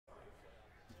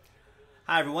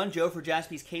Hi everyone, Joe for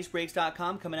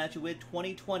JaspysCaseBreaks.com coming at you with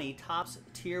 2020 Topps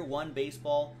Tier 1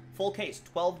 Baseball full case,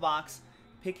 12 box.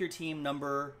 Pick your team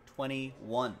number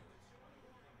 21.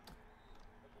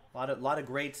 A lot of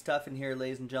great stuff in here,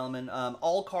 ladies and gentlemen.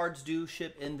 All cards do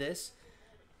ship in this.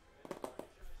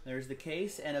 There's the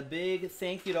case, and a big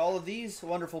thank you to all of these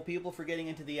wonderful people for getting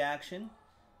into the action.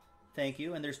 Thank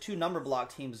you. And there's two number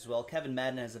block teams as well. Kevin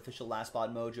Madden has official last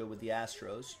spot mojo with the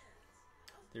Astros.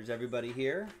 There's everybody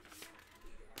here.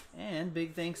 And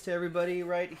big thanks to everybody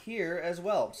right here as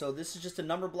well. So this is just a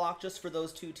number block just for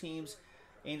those two teams,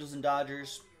 Angels and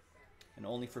Dodgers, and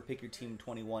only for Pick Your Team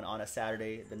 21 on a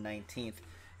Saturday the 19th.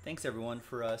 Thanks everyone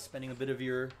for spending a bit of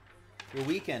your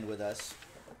weekend with us.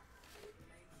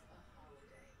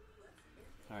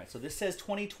 All right, so this says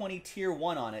 2020 Tier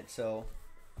 1 on it, so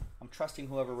I'm trusting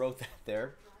whoever wrote that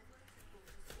there.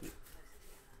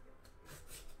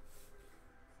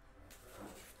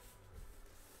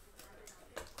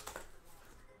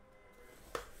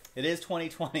 It is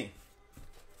 2020.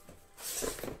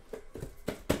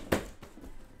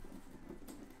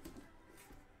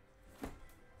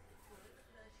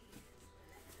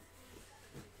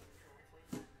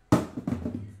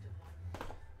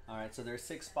 Alright, so there's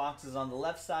 6 boxes on the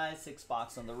left side, 6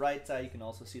 boxes on the right side. You can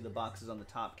also see the boxes on the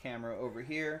top camera over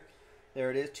here. There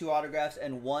it is, 2 autographs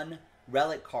and 1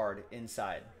 relic card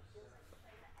inside.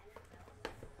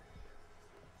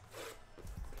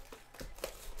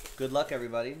 Good luck,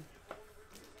 everybody.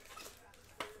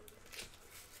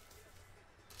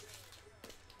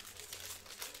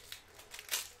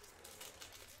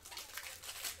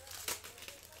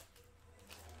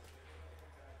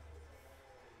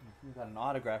 We've got an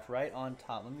autograph right on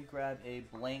top. Let me grab a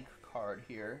blank card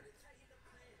here.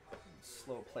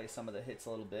 Slow play some of the hits a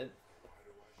little bit.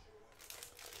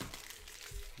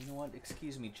 You know what?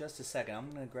 Excuse me just a second.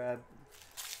 I'm going to grab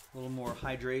a little more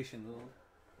hydration.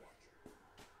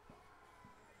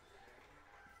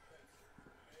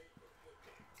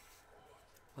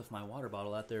 Left my water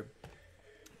bottle out there.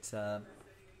 It's the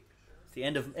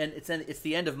end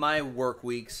of my work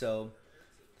week, so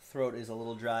throat is a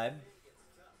little dry.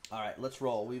 All right, let's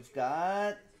roll. We've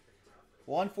got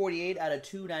 148 out of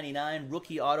 299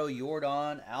 rookie auto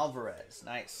Yordan Alvarez.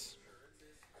 Nice.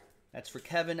 That's for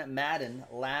Kevin Madden.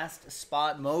 Last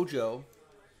spot mojo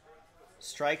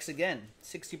strikes again.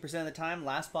 60% of the time.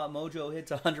 Last spot mojo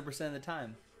hits 100% of the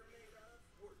time.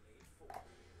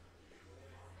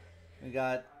 We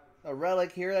got a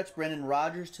relic here. That's Brendan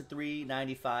Rodgers to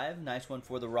 395. Nice one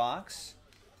for the Rocks.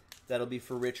 That'll be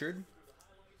for Richard.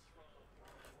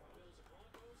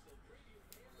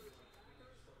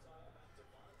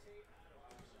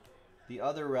 The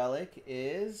other relic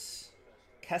is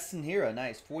Keston Hiura.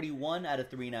 Nice. 41 out of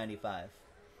 395.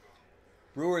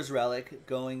 Brewers relic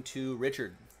going to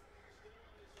Richard.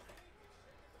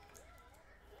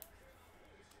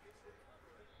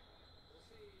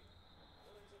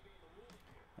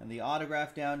 And the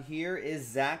autograph down here is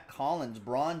Zach Collins,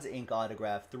 bronze ink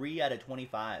autograph, 3 out of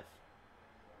 25.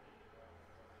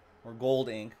 Or gold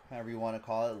ink, however you want to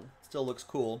call it. Still looks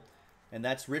cool. And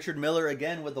that's Richard Miller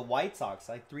again with the White Sox.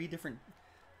 Like 3 different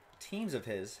teams of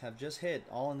his have just hit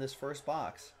all in this first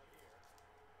box.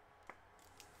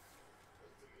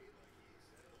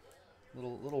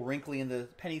 Little wrinkly in the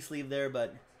penny sleeve there,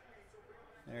 but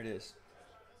there it is.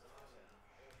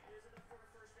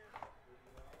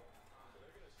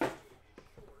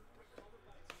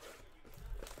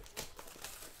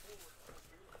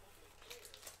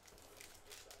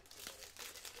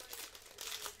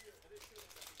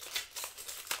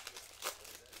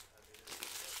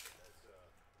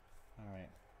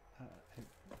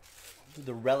 Do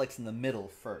the relics in the middle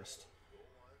first,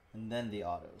 and then the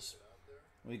autos.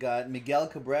 We got Miguel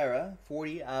Cabrera,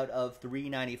 40 out of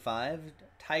 395.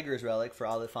 Tigers relic for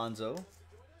Alfonso.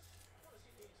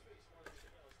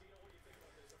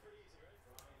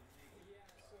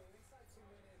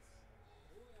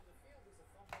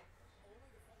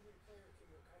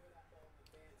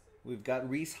 We've got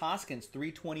Rhys Hoskins,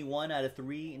 321 out of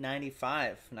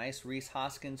 395. Nice Rhys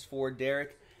Hoskins for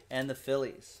Derek and the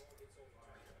Phillies.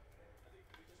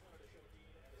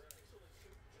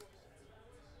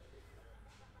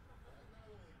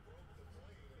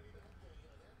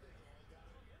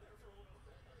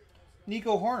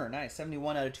 Nico Horner, nice.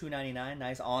 71 out of 299.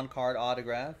 Nice on-card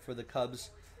autograph for the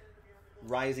Cubs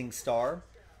rising star.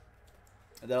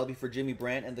 That'll be for Jimmy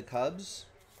Brandt and the Cubs.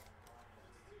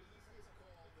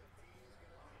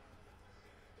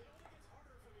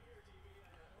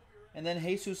 And then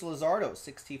Jesus Luzardo,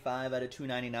 65 out of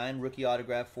 299. Rookie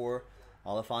autograph for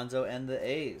Alfonso and the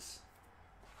A's.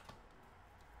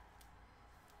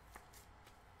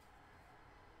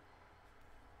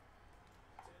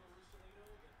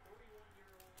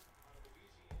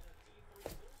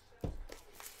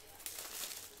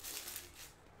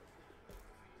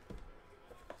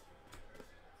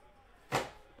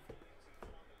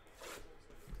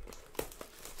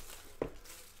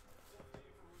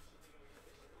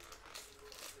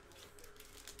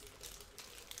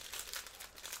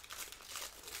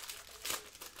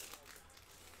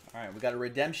 right, we got a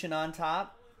redemption on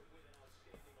top.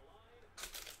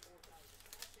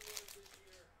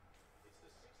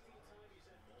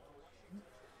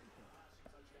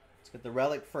 Let's get the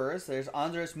relic first. There's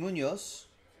Andres Munoz.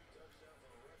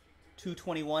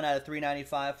 221 out of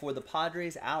 395 for the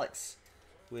Padres. Alex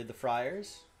with the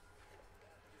Friars.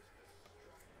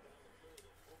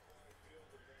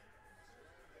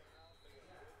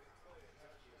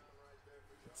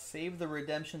 Save the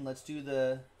redemption. Let's do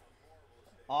the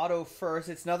auto first.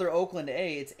 It's another Oakland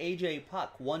A. It's AJ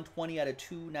Puck. 120 out of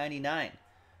 299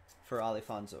 for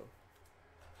Alfonso.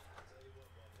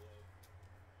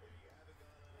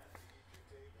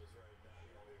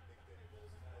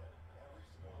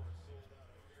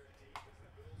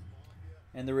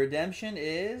 And the redemption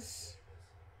is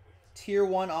Tier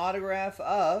 1 autograph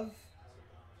of,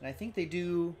 and I think they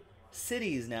do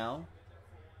cities now.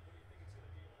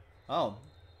 Oh,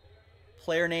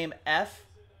 player name F.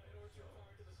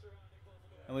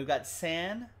 And we've got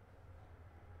San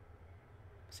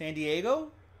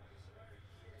Diego.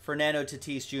 Fernando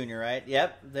Tatis Jr., right?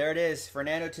 Yep, there it is.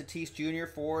 Fernando Tatis Jr.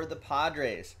 for the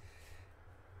Padres.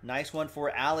 Nice one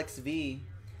for Alex V.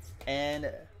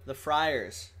 And the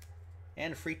Friars.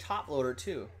 And a free top loader,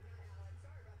 too.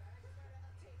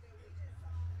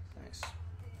 Nice.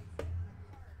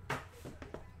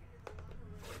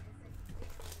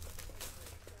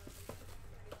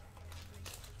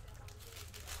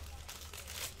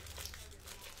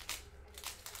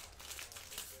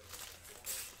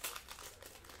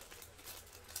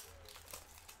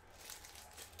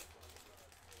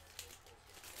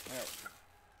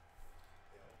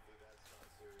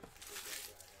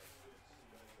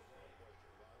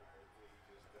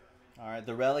 All right,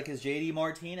 the relic is JD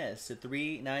Martinez to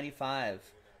 395.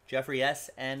 Jeffrey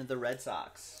S. and the Red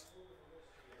Sox.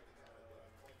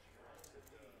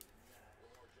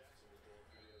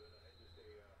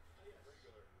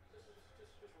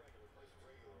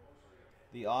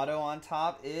 The auto on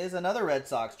top is another Red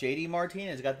Sox. JD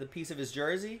Martinez got the piece of his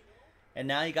jersey, and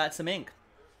now he got some ink.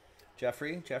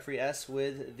 Jeffrey S.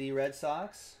 with the Red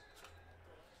Sox.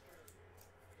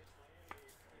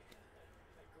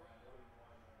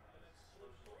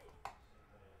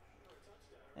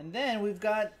 And then we've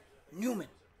got Newman.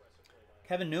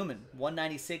 Kevin Newman,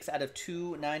 196 out of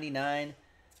 299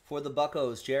 for the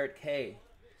Buccos. Jarrett K.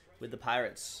 with the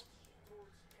Pirates.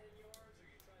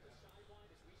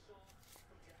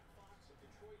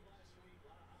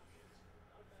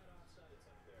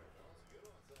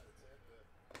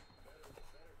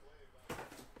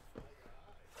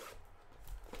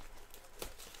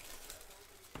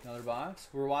 Another box.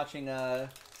 We're watching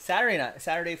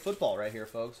Saturday football right here,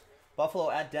 folks.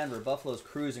 Buffalo at Denver. Buffalo's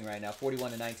cruising right now,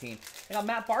 41-19. They got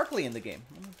Matt Barkley in the game.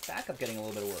 Backup getting a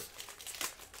little bit of work.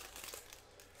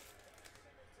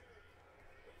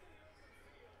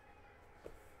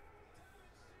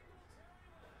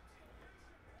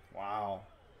 Wow.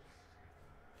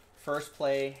 First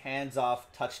play, hands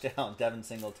off, touchdown, Devin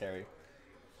Singletary.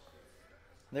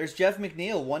 There's Jeff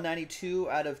McNeil, 192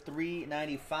 out of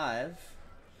 395.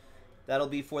 That'll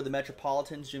be for the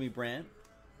Metropolitans, Jimmy Brandt.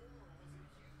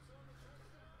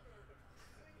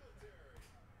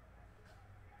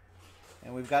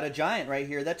 And we've got a Giant right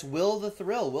here. That's Will the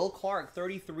Thrill. Will Clark,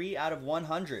 33 out of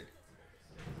 100.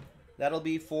 That'll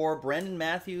be for Brendan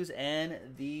Matthews and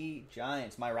the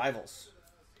Giants, my rivals.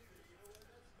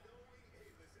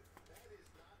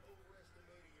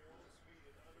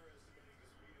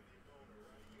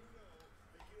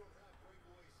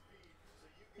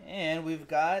 And we've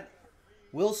got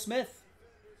Will Smith,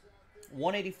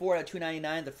 184 out of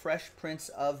 299, the Fresh Prince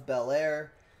of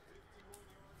Bel-Air.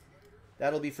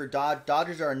 That'll be for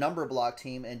Dodgers are a number block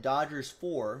team, and Dodgers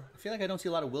 4. I feel like I don't see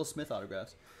a lot of Will Smith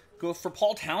autographs. Go for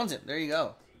Paul Townsend. There you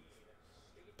go.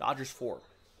 Dodgers 4.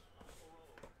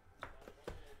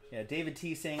 Yeah, David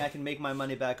T saying I can make my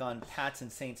money back on Pats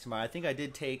and Saints tomorrow. I think I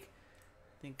did take.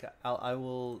 I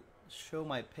will show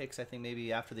my picks. I think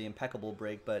maybe after the impeccable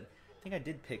break, but I think I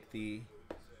did pick the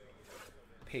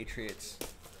Patriots.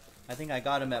 I think I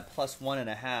got them at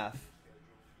 +1.5.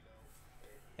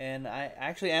 And I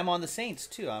actually am on the Saints,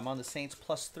 too. I'm on the Saints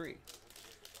 +3.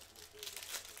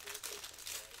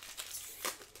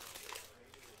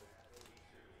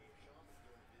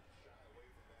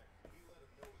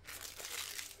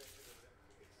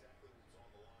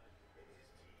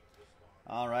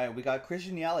 All right, we got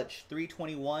Christian Yelich,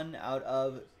 321 out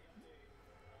of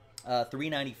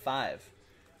 395.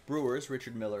 Brewers,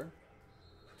 Richard Miller.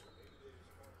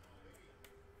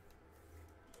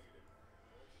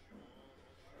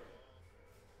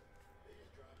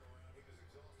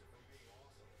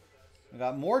 We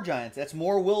got more Giants. That's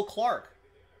more Will Clark.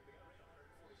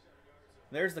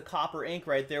 There's the copper ink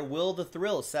right there. Will the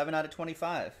Thrill, 7 out of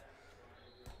 25.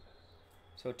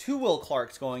 So 2 Will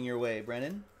Clarks going your way,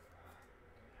 Brennan.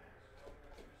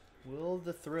 Will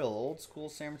the Thrill, old school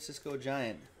San Francisco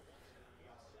Giant.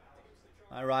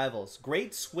 My rivals.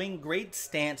 Great swing, great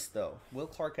stance, though. Will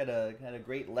Clark had a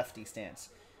great lefty stance,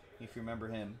 if you remember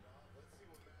him.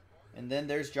 And then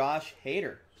there's Josh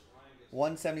Hader.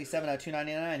 177 out of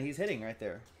 299. He's hitting right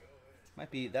there.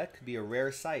 That could be a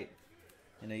rare sight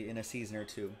in a season or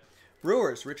two.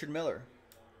 Brewers, Richard Miller.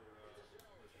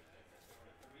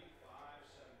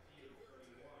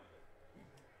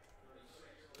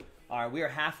 All right, we are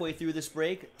halfway through this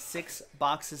break. 6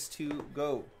 boxes to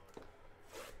go.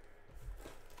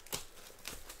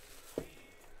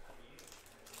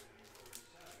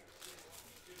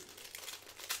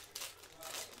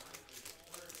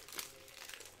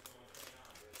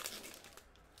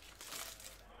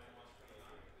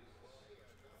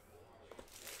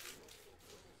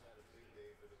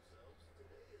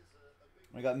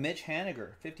 We got Mitch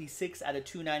Haniger, 56 out of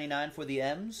 299 for the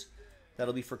M's.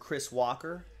 That'll be for Chris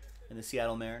Walker and the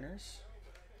Seattle Mariners.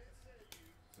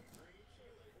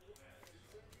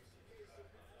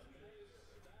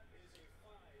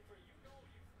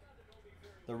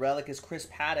 The relic is Chris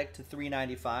Paddock to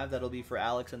 395. That'll be for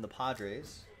Alex and the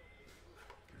Padres.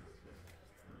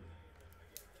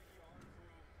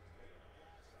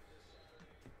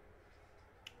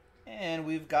 And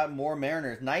we've got more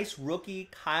Mariners. Nice rookie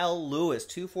Kyle Lewis,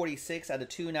 246 out of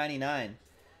 299.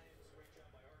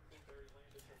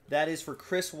 That is for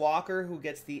Chris Walker, who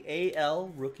gets the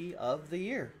AL Rookie of the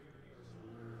Year.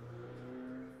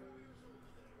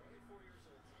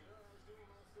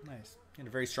 Nice. And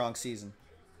a very strong season.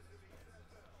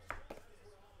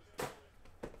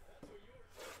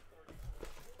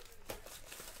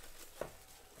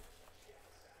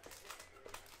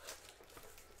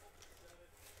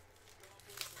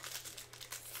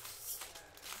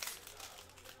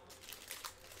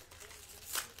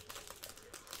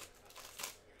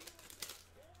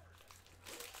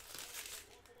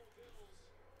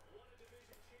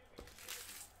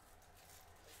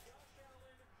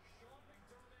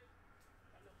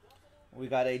 We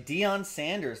got a Deion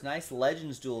Sanders. Nice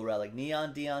Legends dual relic.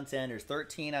 Neon Deion Sanders.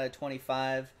 13 out of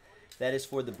 25. That is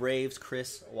for the Braves,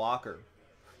 Chris Walker.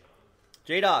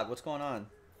 J-Dog, what's going on?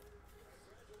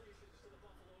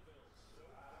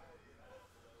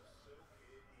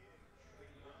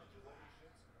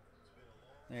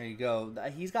 There you go.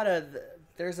 He's got a...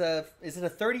 Is it a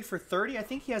 30 for 30? I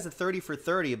think he has a 30 for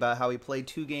 30 about how he played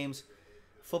 2 games,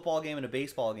 football game and a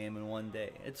baseball game in one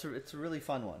day. It's a really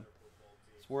fun one.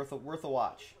 Worth a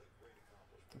watch.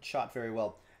 It's shot very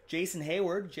well. Jason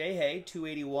Hayward, J. Hay,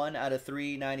 281 out of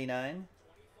 399.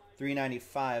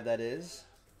 395, that is.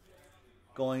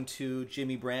 Going to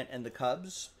Jimmy Brandt and the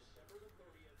Cubs.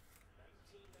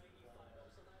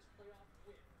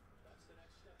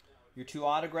 Your 2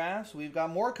 autographs. We've got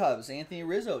more Cubs. Anthony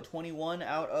Rizzo, 21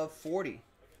 out of 40.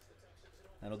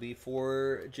 That'll be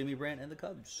for Jimmy Brandt and the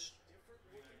Cubs.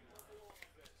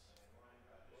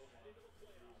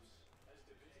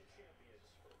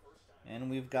 And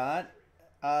we've got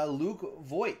Luke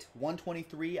Voigt,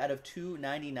 123 out of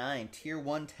 299. Tier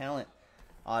 1 talent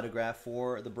autograph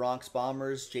for the Bronx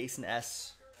Bombers, Jason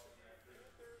S.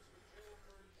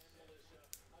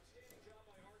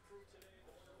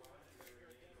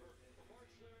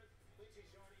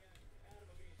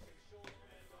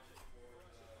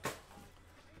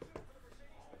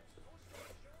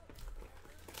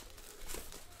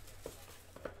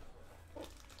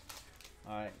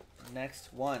 All right, next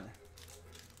one.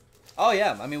 Oh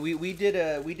yeah, I mean we did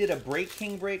a Break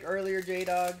King break earlier,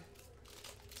 J-Dog.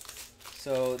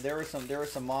 So there were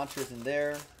some mantras in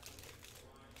there.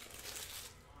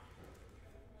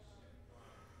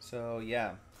 So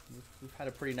yeah, we've had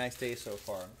a pretty nice day so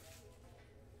far.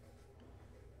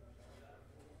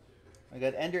 I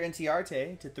got Ender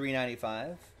Inciarte to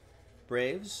 395.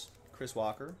 Braves, Chris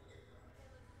Walker.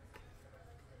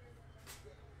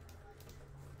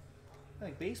 I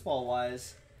think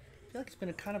baseball-wise, I feel like it's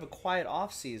been kind of a quiet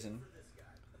off season.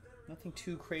 Nothing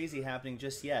too crazy happening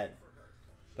just yet,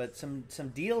 but some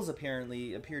deals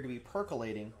apparently appear to be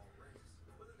percolating.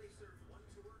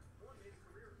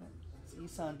 It's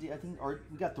Isan D, I think, or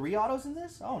we got 3 autos in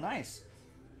this. Oh, nice.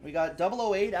 We got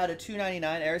 008 out of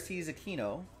 299. Aristides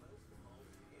Aquino.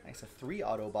 Nice, a 3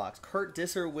 auto box. Kurt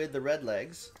Disser with the Red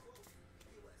Legs.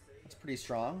 That's pretty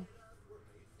strong.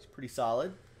 It's pretty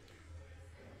solid.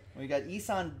 We got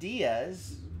Isan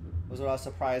Diaz. Was what I was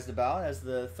surprised about as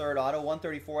the 3rd auto,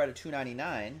 134 out of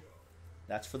 299.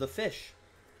 That's for the Fish.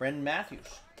 Brendan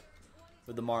Matthews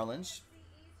with the Marlins.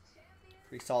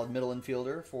 Pretty solid middle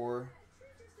infielder for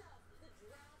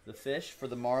the fish for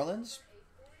the Marlins.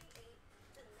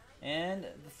 And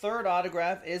the third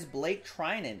autograph is Blake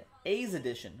Trinan, A's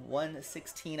edition,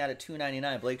 116 out of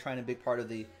 299. Blake Trinan, big part of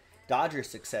the Dodgers'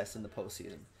 success in the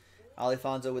postseason.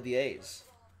 Alfonso with the A's.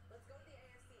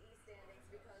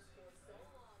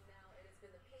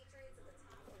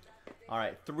 All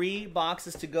right, 3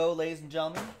 boxes to go, ladies and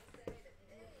gentlemen.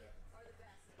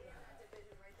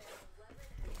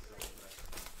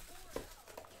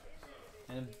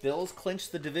 And Bills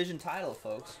clinched the division title,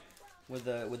 folks, with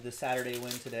the Saturday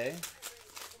win today.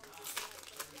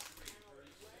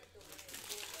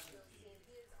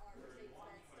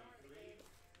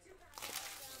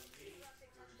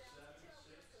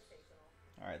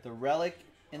 All right, the relic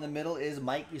in the middle is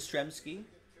Mike Yastrzemski.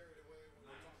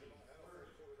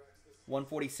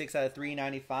 146 out of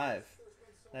 395.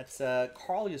 That's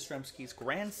Carl Yastrzemski's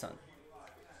grandson.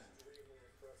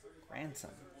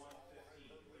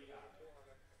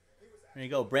 There you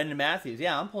go, Brendan Matthews.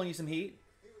 Yeah, I'm pulling you some heat.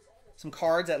 Some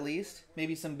cards at least.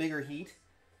 Maybe some bigger heat.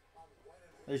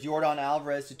 There's Yordan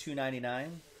Alvarez to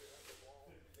 299.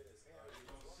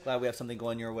 Glad we have something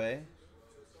going your way.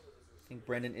 I think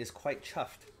Brendan is quite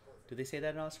chuffed. Do they say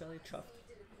that in Australia? Chuffed.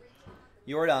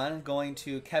 Yordan going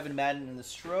to Kevin Madden and the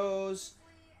Stros.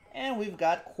 And we've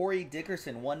got Corey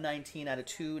Dickerson, 119 out of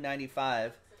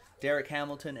 295. Derek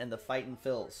Hamilton and the Fightin'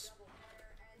 Phils.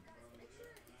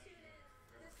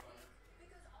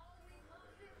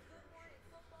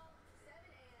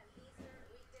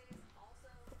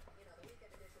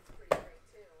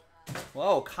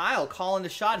 Whoa, Kyle calling the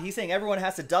shot. He's saying everyone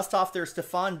has to dust off their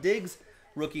Stephon Diggs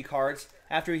rookie cards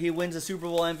after he wins a Super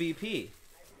Bowl MVP.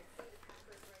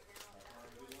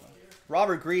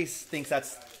 Robert Grease thinks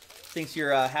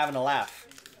you're having a laugh.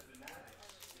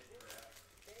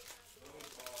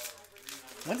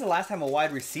 When's the last time a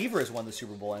wide receiver has won the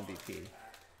Super Bowl MVP?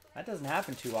 That doesn't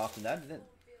happen too often.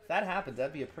 If that happens,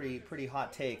 that'd be a pretty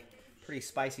hot take, pretty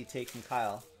spicy take from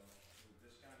Kyle.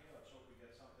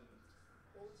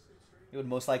 It would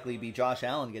most likely be Josh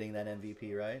Allen getting that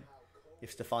MVP, right?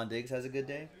 If Stephon Diggs has a good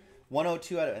day.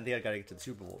 102 out of... I think I got to get to the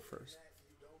Super Bowl first.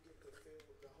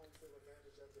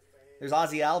 There's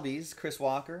Ozzie Albies, Chris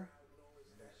Walker.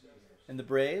 And the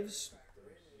Braves.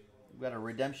 We got a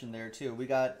redemption there, too. We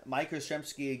got Mike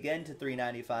Yastrzemski again to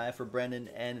 395 for Brendan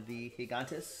and the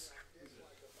Gigantes.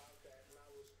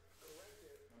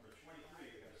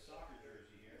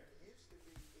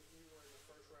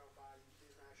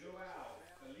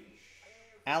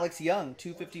 Alex Young,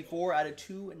 254 out of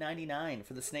 299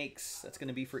 for the Snakes. That's going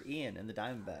to be for Ian and the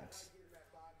Diamondbacks.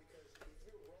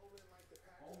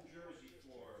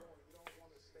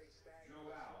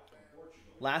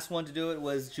 Last one to do it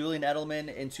was Julian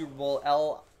Edelman in Super Bowl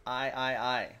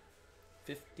LIII.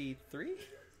 53?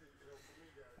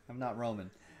 I'm not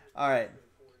Roman. All right.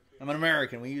 I'm an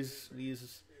American. We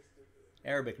use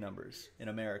Arabic numbers in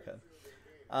America.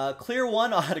 Clear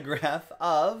one autograph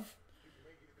of...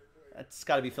 That's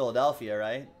got to be Philadelphia,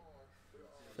 right?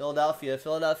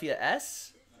 Philadelphia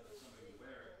S?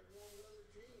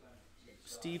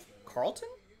 Steve Carlton?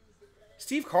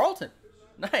 Steve Carlton.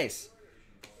 Nice.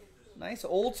 Nice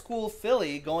old school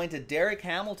Philly going to Derek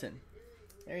Hamilton.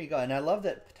 There you go. And I love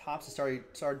that Topps has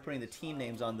started putting the team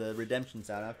names on the redemptions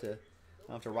out. I don't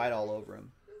have to write all over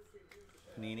them.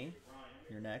 Panini,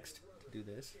 you're next to do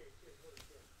this.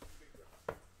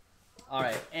 All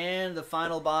right, and the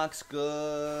final box.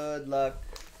 Good luck,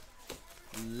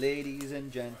 ladies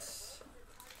and gents.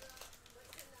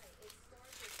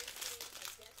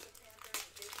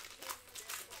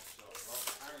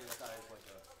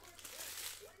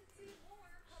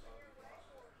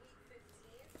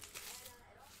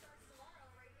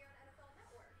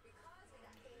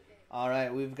 All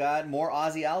right, we've got more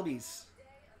Ozzie Albies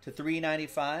to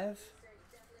 395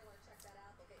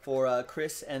 for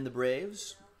Chris and the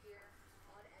Braves.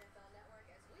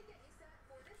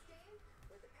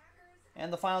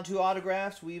 And the final 2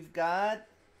 autographs, we've got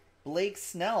Blake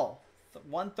Snell,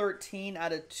 113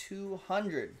 out of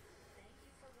 200.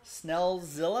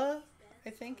 Snellzilla, I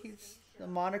think he's the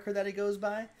moniker that he goes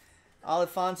by.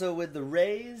 Alfonso with the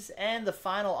Rays. And the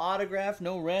final autograph,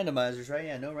 no randomizers, right?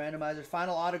 Yeah, no randomizers.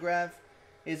 Final autograph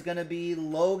is going to be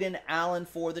Logan Allen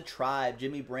for the Tribe.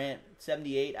 Jimmy Brandt,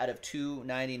 78 out of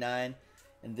 299.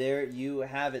 And there you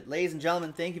have it. Ladies and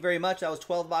gentlemen, thank you very much. That was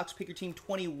 12 Box Pick Your Team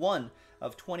 21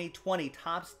 of 2020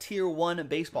 Topps Tier 1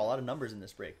 Baseball. A lot of numbers in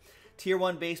this break. Tier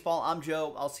 1 Baseball. I'm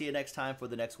Joe. I'll see you next time for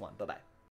the next one. Bye-bye.